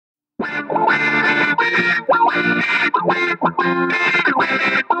Alright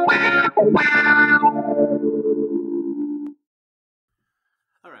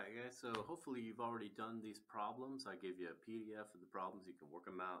guys, so hopefully you've already done these problems. I gave you a PDF of the problems. You can work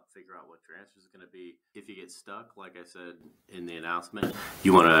them out, figure out what your answer is going to be. If you get stuck, like I said in the announcement,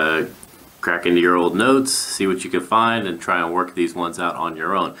 you want to crack into your old notes, see what you can find, and try and work these ones out on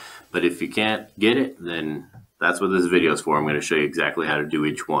your own. But if you can't get it, then that's what this video is for. I'm going to show you exactly how to do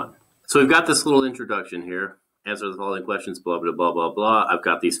each one. So we've got this little introduction here. Answer the following questions, blah, blah, blah, blah, blah. I've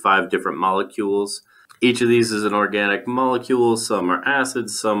got these 5 different molecules. Each of these is an organic molecule. Some are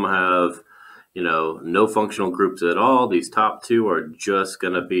acids, some have, no functional groups at all. These top 2 are just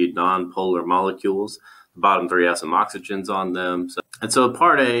going to be non-polar molecules. The bottom 3 have some oxygens on them. So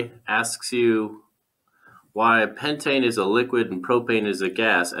part A asks you why pentane is a liquid and propane is a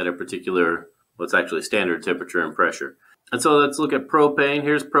gas at a particular, what's actually standard temperature and pressure. And so let's look at propane.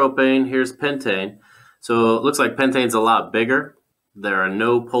 Here's propane, here's pentane. So it looks like pentane's a lot bigger. There are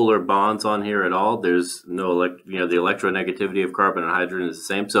no polar bonds on here at all. There's no, the electronegativity of carbon and hydrogen is the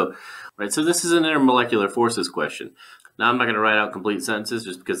same. So this is an intermolecular forces question. Now, I'm not going to write out complete sentences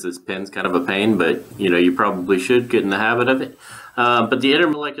just because this pen's kind of a pain, but, you probably should get in the habit of it. But the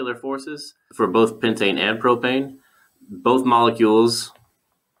intermolecular forces for both pentane and propane, both molecules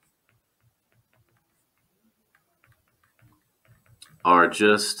are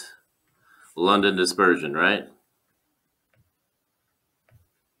just London dispersion, right?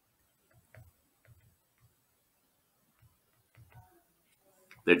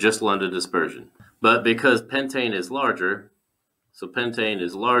 They're just London dispersion. But because pentane is larger, so pentane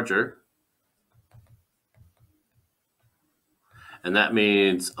is larger, and that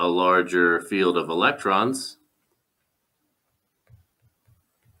means a larger field of electrons.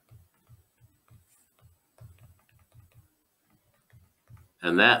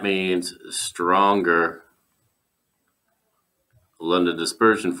 And that means stronger London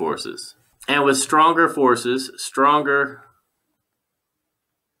dispersion forces. And with stronger forces, stronger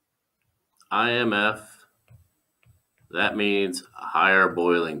IMF, that means a higher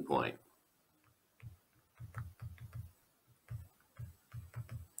boiling point.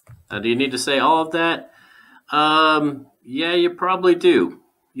 Now, do you need to say all of that? Yeah, you probably do.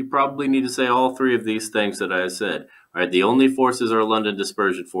 You probably need to say all 3 of these things that I said. All right, the only forces are London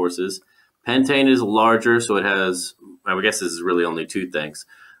dispersion forces. Pentane is larger, so it has, I guess this is really only 2 things.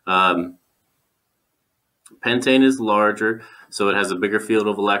 Pentane is larger, so it has a bigger field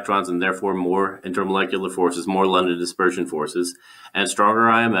of electrons and therefore more intermolecular forces, more London dispersion forces. And stronger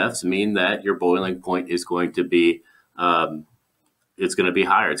IMFs mean that your boiling point is going to be, it's going to be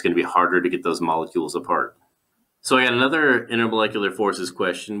higher. It's going to be harder to get those molecules apart. So I got another intermolecular forces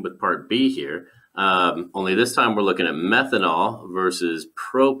question with part B here. Only this time we're looking at methanol versus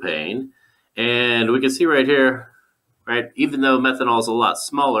propane. And we can see right here, even though methanol is a lot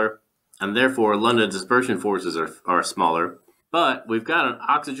smaller, and therefore London dispersion forces are smaller, but we've got an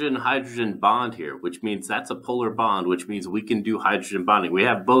oxygen-hydrogen bond here, which means that's a polar bond, which means we can do hydrogen bonding. We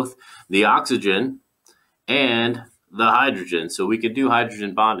have both the oxygen and the hydrogen, so we could do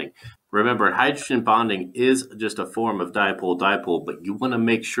hydrogen bonding. Remember, hydrogen bonding is just a form of dipole-dipole, but you want to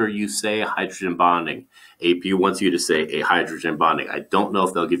make sure you say hydrogen bonding. AP wants you to say a hydrogen bonding. I don't know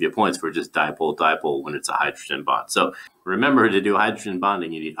if they'll give you points for just dipole-dipole when it's a hydrogen bond. So remember, to do hydrogen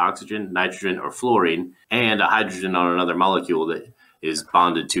bonding, you need oxygen, nitrogen, or fluorine, and a hydrogen on another molecule that is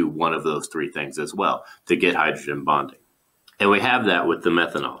bonded to one of those 3 things as well to get hydrogen bonding. And we have that with the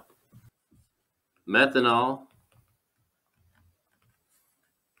methanol. Methanol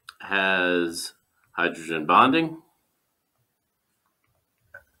has hydrogen bonding,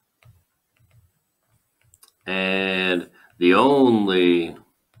 and the only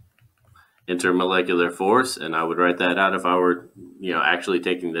intermolecular force, and I would write that out if I were actually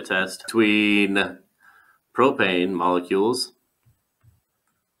taking the test, between propane molecules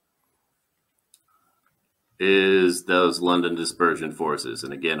is those London dispersion forces.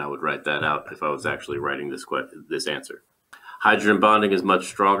 And again, I would write that out if I was actually writing this answer. Hydrogen bonding is much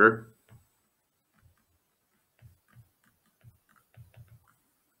stronger.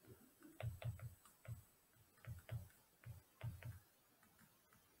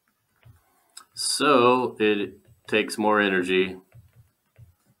 So it takes more energy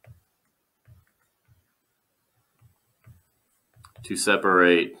to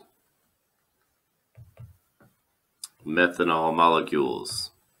separate methanol molecules.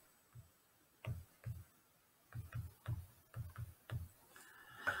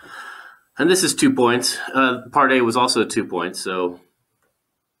 And this is 2 points. Part A was also 2 points. So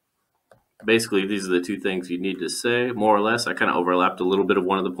basically, these are the 2 things you need to say, more or less. I kind of overlapped a little bit of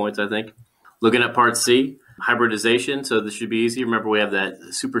one of the points, I think. Looking at part C, hybridization. So this should be easy. Remember, we have that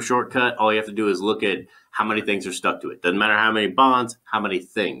super shortcut. All you have to do is look at how many things are stuck to it. Doesn't matter how many bonds, how many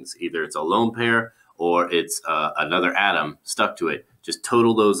things. Either it's a lone pair or it's another atom stuck to it. Just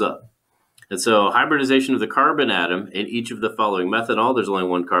total those up. And so hybridization of the carbon atom in each of the following methanol, there's only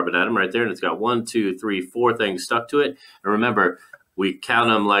one carbon atom right there, and it's got 1, 2, 3, 4 things stuck to it. And remember, we count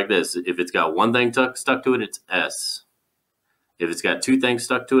them like this. If it's got one thing stuck to it, it's S. If it's got 2 things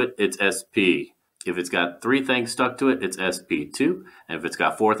stuck to it, it's SP. If it's got 3 things stuck to it, it's SP2. And if it's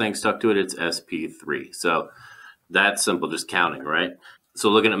got 4 things stuck to it, it's SP3. So that's simple, just counting, right? So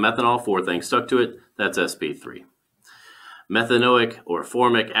looking at methanol, 4 things stuck to it, that's SP3. Methanoic or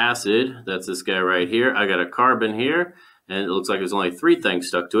formic acid, that's this guy right here. I got a carbon here, and it looks like there's only 3 things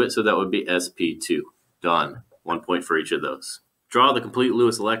stuck to it, so that would be SP2. Done. 1 point for each of those. Draw the complete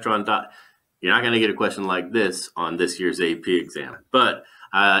Lewis electron dot. You're not going to get a question like this on this year's AP exam, but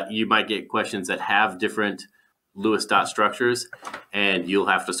you might get questions that have different Lewis dot structures, and you'll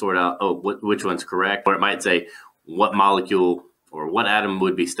have to sort out, which one's correct. Or it might say what molecule or what atom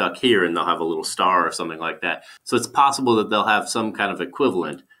would be stuck here, and they'll have a little star or something like that. So it's possible that they'll have some kind of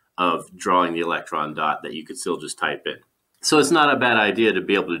equivalent of drawing the electron dot that you could still just type in. So it's not a bad idea to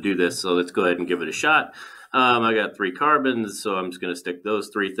be able to do this, so let's go ahead and give it a shot. I got 3 carbons, so I'm just going to stick those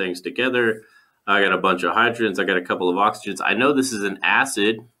 3 things together. I got a bunch of hydrogens. I got a couple of oxygens. I know this is an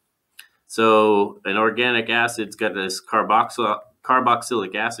acid. So an organic acid's got this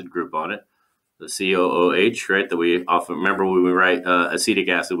carboxylic acid group on it, the COOH, right? That we often remember when we write acetic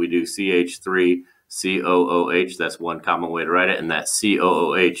acid, we do CH3 COOH. That's one common way to write it. And that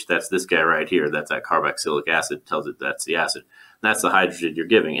COOH, that's this guy right here. That's that carboxylic acid, tells it that's the acid. That's the hydrogen you're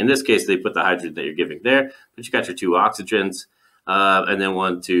giving. In this case, they put the hydrogen that you're giving there, but you got your 2 oxygens, and then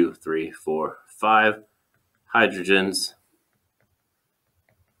 1, 2, 3, 4, 5 hydrogens.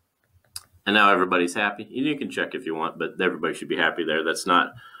 And now everybody's happy. You can check if you want, but everybody should be happy there. That's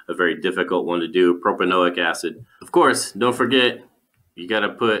not a very difficult one to do. Propanoic acid. Of course, don't forget, you got to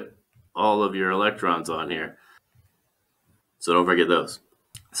put all of your electrons on here. So don't forget those.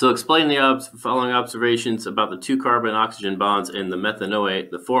 So explain the following observations about the 2 carbon-oxygen bonds in the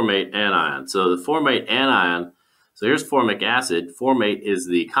methanoate, the formate anion. So the formate anion, so here's formic acid. Formate is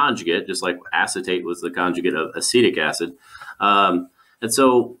the conjugate, just like acetate was the conjugate of acetic acid. And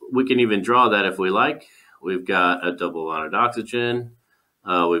so we can even draw that if we like. We've got a double bonded oxygen,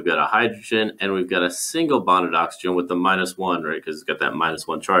 we've got a hydrogen, and we've got a single bonded oxygen with the -1, right? Because it's got that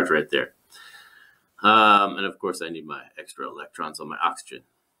 -1 charge right there. And of course, I need my extra electrons on my oxygen.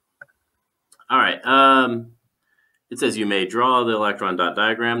 All right. It says you may draw the electron dot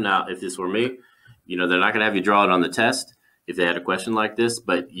diagram. Now, if this were me, they're not going to have you draw it on the test if they had a question like this,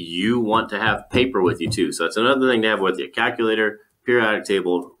 but you want to have paper with you too. So it's another thing to have with you: calculator, periodic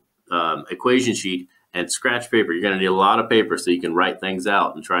table, equation sheet, and scratch paper. You're going to need a lot of paper so you can write things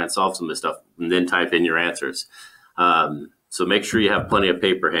out and try and solve some of this stuff and then type in your answers. So make sure you have plenty of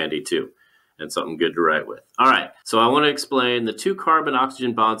paper handy too, and something good to write with. All right, so I want to explain the 2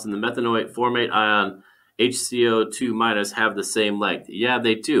 carbon-oxygen bonds in the methanoate formate ion HCO2- have the same length. Yeah,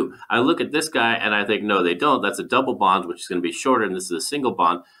 they do. I look at this guy and I think, no, they don't. That's a double bond, which is going to be shorter, and this is a single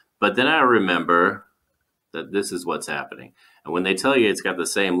bond. But then I remember that this is what's happening. And when they tell you it's got the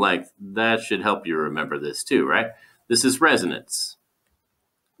same length, that should help you remember this too, right? This is resonance,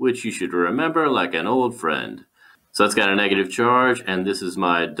 which you should remember like an old friend. So it's got a negative charge, and this is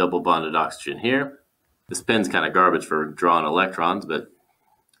my double bonded oxygen here. This pen's kind of garbage for drawing electrons, but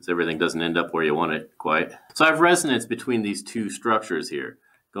everything doesn't end up where you want it quite. So I have resonance between these 2 structures here,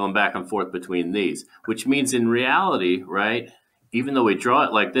 going back and forth between these, which means in reality, right, even though we draw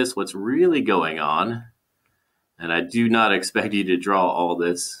it like this, what's really going on, and I do not expect you to draw all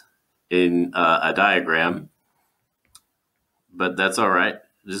this in a diagram, but that's all right,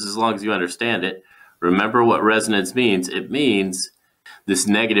 just as long as you understand it. Remember what resonance means. It means this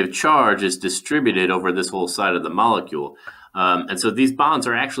negative charge is distributed over this whole side of the molecule. And so these bonds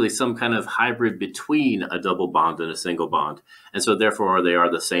are actually some kind of hybrid between a double bond and a single bond. And so therefore they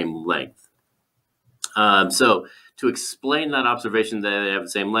are the same length. So to explain that observation that they have the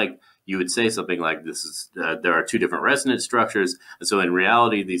same length, you would say something like this is, there are 2 different resonance structures. And so in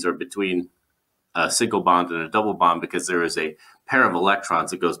reality, these are between a single bond and a double bond because there is a pair of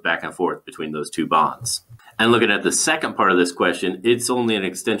electrons that goes back and forth between those 2 bonds. And looking at the second part of this question, it's only an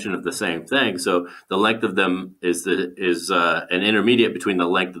extension of the same thing. So the length of them is an intermediate between the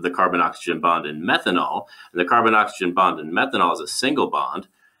length of the carbon-oxygen bond in methanol. And the carbon-oxygen bond in methanol is a single bond,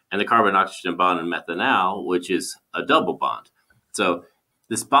 and the carbon-oxygen bond in methanol, which is a double bond. So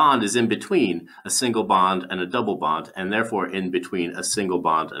this bond is in between a single bond and a double bond, and therefore in between a single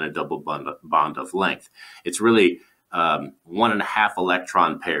bond and a double bond of length. It's really 1.5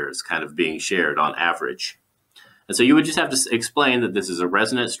 electron pairs kind of being shared on average. And so you would just have to explain that this is a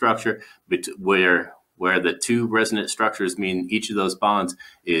resonance structure where the two resonance structures mean each of those bonds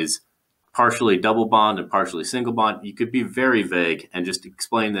is partially double bond and partially single bond. You could be very vague and just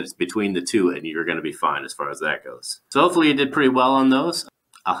explain that it's between the two, and you're going to be fine as far as that goes. So hopefully you did pretty well on those.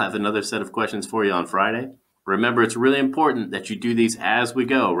 I'll have another set of questions for you on Friday. Remember, it's really important that you do these as we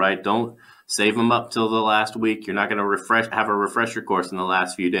go, right? Don't save them up till the last week. You're not going to have a refresher course in the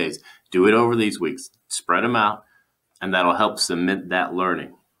last few days. Do it over these weeks. Spread them out, and that'll help cement that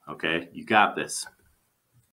learning. Okay? You got this.